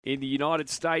in the United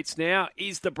States now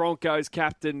is the Broncos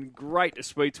captain. Great to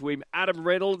speak to him, Adam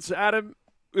Reynolds. Adam,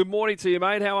 good morning to you,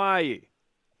 mate. How are you?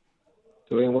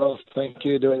 Doing well, thank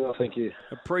you. Doing well, thank you.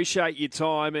 Appreciate your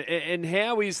time. And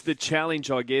how is the challenge,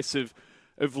 I guess, of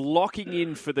locking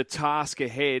in for the task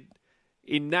ahead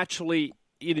in naturally,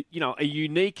 a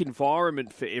unique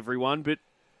environment for everyone, but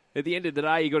at the end of the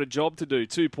day, you got a job to do.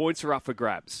 2 points are up for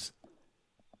grabs.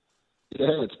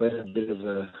 Yeah, it's been a bit of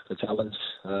a challenge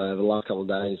the last couple of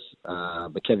days,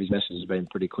 but Kevy's message has been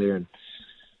pretty clear.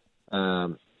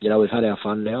 And, we've had our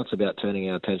fun now. It's about turning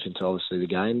our attention to, obviously, the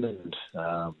game. And,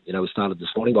 we started this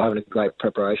morning by having a great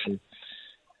preparation.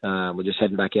 We're just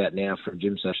heading back out now for a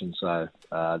gym session, so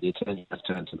the attention has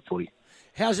turned to the footy.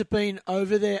 How's it been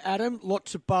over there, Adam?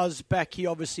 Lots of buzz back here,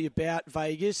 obviously, about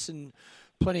Vegas, and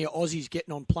plenty of Aussies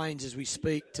getting on planes as we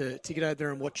speak to get over there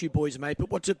and watch you boys, mate. But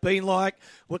what's it been like?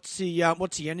 What's the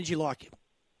energy like?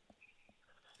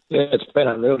 Yeah, it's been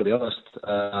unreal, to be honest.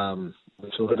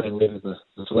 We've sort of been living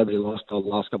the celebrity lifestyle the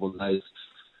last couple of days.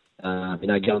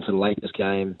 Going to the Lakers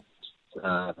game,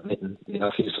 meeting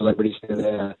a few celebrities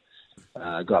there.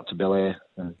 Got up to Bel Air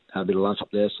and had a bit of lunch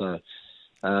up there. So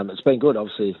it's been good,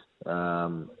 obviously. I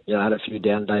had a few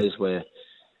down days where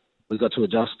we got to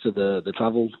adjust to the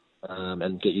travel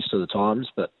and get used to the times.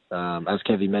 But as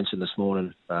Kevy mentioned this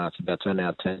morning, it's about turning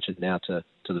our attention now to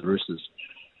the Roosters.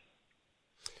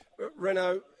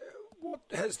 Reno, what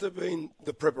has been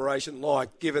the preparation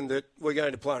like, given that we're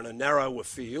going to play on a narrower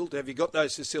field? Have you got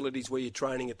those facilities where you're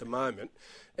training at the moment?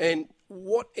 And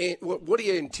what do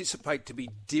you anticipate to be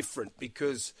different?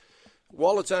 Because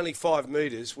while it's only 5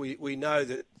 metres, we know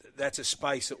that that's a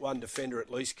space that one defender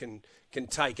at least can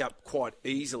take up quite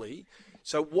easily.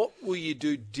 So what will you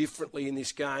do differently in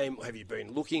this game? Have you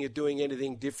been looking at doing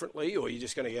anything differently, or are you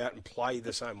just going to go out and play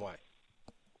the same way?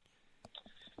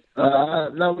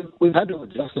 No, we've had to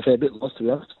adjust a fair bit, to be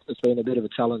honest. It's been a bit of a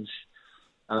challenge.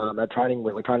 We're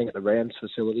training at the Rams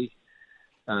facility,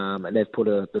 and they've put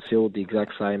the field the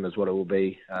exact same as what it will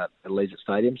be at Allegiant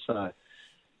Stadium. So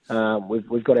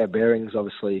we've got our bearings,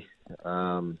 obviously,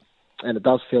 and it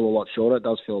does feel a lot shorter. It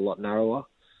does feel a lot narrower.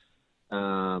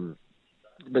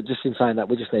 But just in saying that,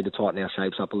 we just need to tighten our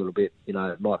shapes up a little bit. It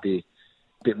might be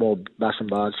a bit more bash and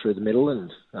barge through the middle,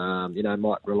 and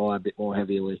might rely a bit more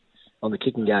heavily on the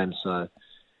kicking game. So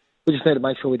we just need to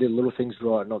make sure we do little things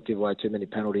right, not give away too many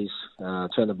penalties,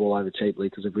 turn the ball over cheaply,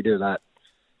 because if we do that,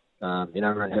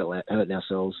 we're hurting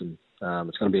ourselves, and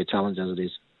it's going to be a challenge as it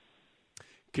is.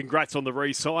 Congrats on the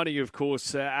re-signing, of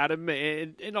course, Adam.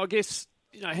 And I guess,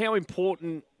 how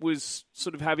important was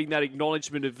sort of having that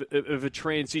acknowledgement of a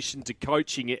transition to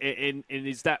coaching, and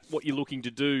is that what you're looking to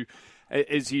do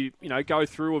as you go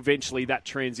through eventually that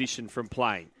transition from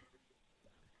playing?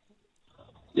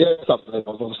 Yeah, it's something that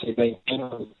I've obviously been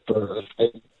in for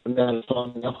a amount of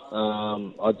time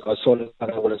now. I sort of don't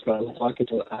know what it's going to look like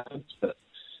until it happens, but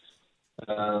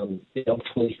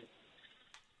obviously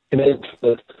committed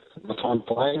to my time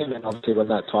playing, and then obviously when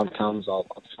that time comes, I'll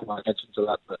pay my attention to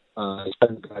that. But it's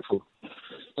been grateful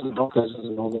to the Broncos as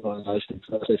an organisation,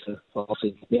 firstly for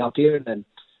obviously me up here, and then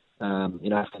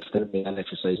after extending me that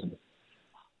extra season.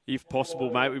 If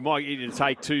possible, mate, we might get you to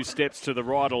take 2 steps to the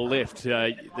right or left.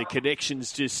 The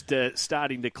connection's just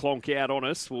starting to clonk out on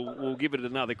us. We'll give it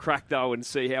another crack, though, and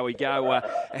see how we go.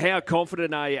 How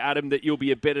confident are you, Adam, that you'll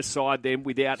be a better side then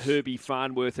without Herbie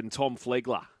Farnworth and Tom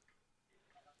Flegler?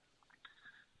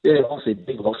 Yeah, obviously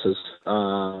big losses.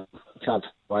 Can't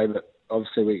take away, but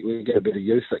obviously we get a bit of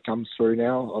youth that comes through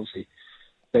now. Obviously,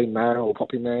 Dean Mayer will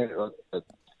pop in there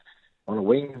on a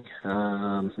wing.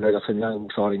 We've got some young,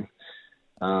 exciting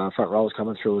front rows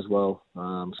coming through as well.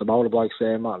 Some older blokes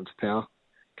there. Martin Tapau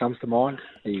comes to mind.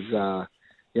 He's got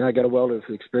a world of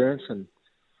experience, and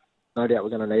no doubt we're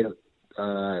going to need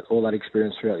all that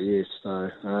experience throughout the years.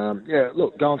 So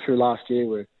look, going through last year,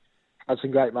 we had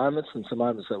some great moments and some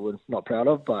moments that we're not proud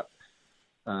of, but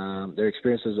they're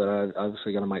experiences that are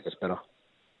obviously going to make us better.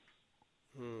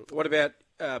 What about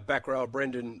back row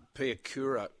Brendan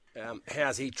Piakura?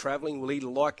 How's he travelling? Will he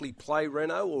likely play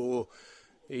Reno, or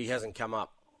he hasn't come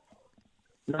up?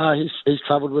 No, he's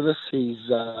travelled with us. He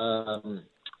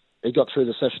got through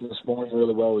the session this morning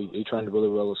really well. He trained really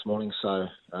well this morning, so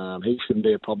he shouldn't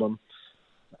be a problem.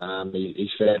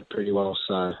 He's fared pretty well,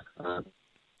 so a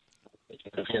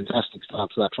fantastic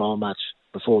start to that trial match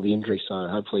before the injury. So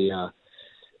hopefully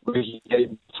we can get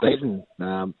him speed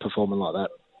and performing like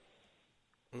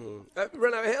that.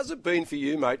 Reno, how's it been for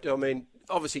you, mate? I mean,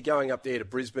 obviously going up there to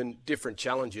Brisbane, different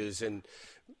challenges and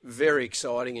very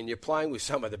exciting, and you're playing with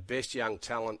some of the best young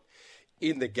talent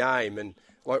in the game. And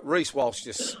like Reece Walsh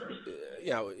just,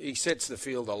 he sets the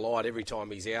field alight every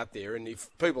time he's out there. And if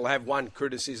people have one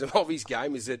criticism of his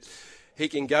game is that he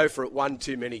can go for it one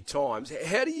too many times.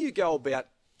 How do you go about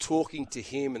talking to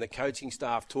him and the coaching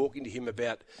staff talking to him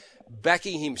about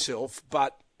backing himself,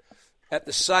 but at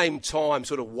the same time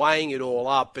sort of weighing it all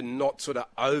up and not sort of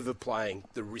overplaying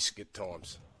the risk at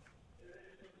times?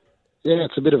 Yeah,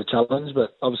 it's a bit of a challenge,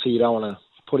 but obviously you don't want to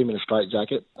put him in a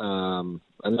straitjacket, and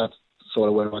that's sort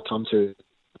of where I come to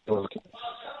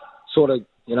sort of,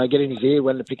 get in his ear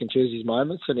when to pick and choose his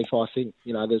moments. And if I think,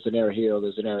 there's an error here or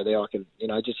there's an error there, I can,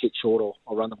 just hit short or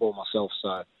run the ball myself.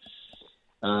 So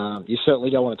you certainly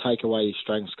don't want to take away his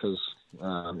strengths because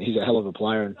he's a hell of a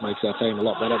player and makes our team a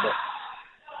lot better.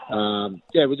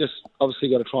 But, we just obviously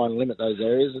got to try and limit those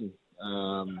areas. And,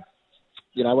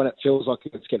 when it feels like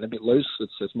it's getting a bit loose,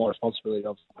 it's my responsibility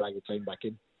to bring the team back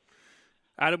in.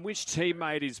 Adam, which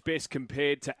teammate is best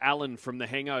compared to Alan from The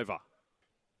Hangover?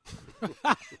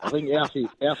 I think Alfie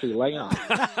Langer.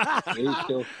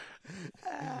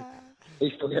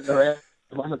 He's still getting around at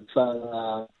the moment.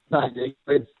 So,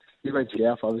 he reached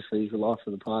out. Obviously, he's the life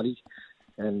of the party.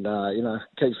 And,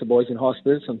 keeps the boys in high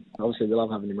spirits. And obviously, we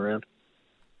love having him around.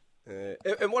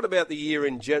 And what about the year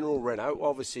in general, Reno?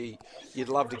 Obviously, you'd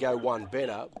love to go one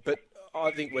better. But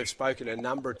I think we've spoken a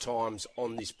number of times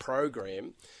on this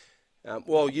program.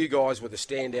 While you guys were the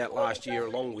standout last year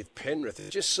along with Penrith, it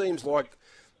just seems like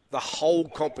the whole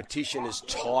competition has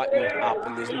tightened up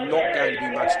and there's not going to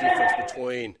be much difference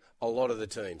between a lot of the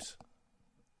teams.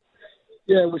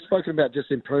 Yeah, we've spoken about just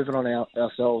improving on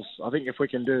ourselves. I think if we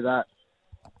can do that,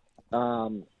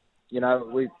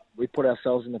 we put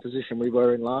ourselves in the position we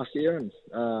were in last year. And,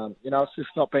 it's just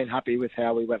not being happy with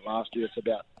how we went last year. It's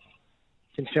about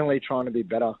continually trying to be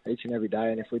better each and every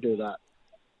day. And if we do that,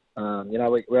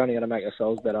 we're only going to make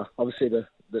ourselves better. Obviously, the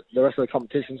rest of the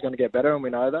competition is going to get better, and we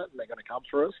know that, and they're going to come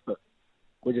for us. But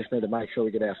we just need to make sure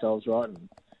we get ourselves right and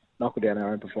knuckle down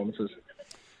our own performances.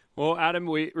 Well, Adam,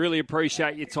 we really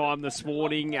appreciate your time this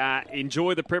morning.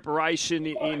 Enjoy the preparation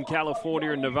in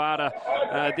California and Nevada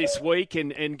this week,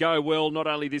 and go well not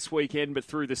only this weekend but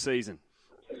through the season.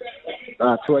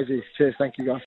 Too easy. Cheers. Thank you, guys.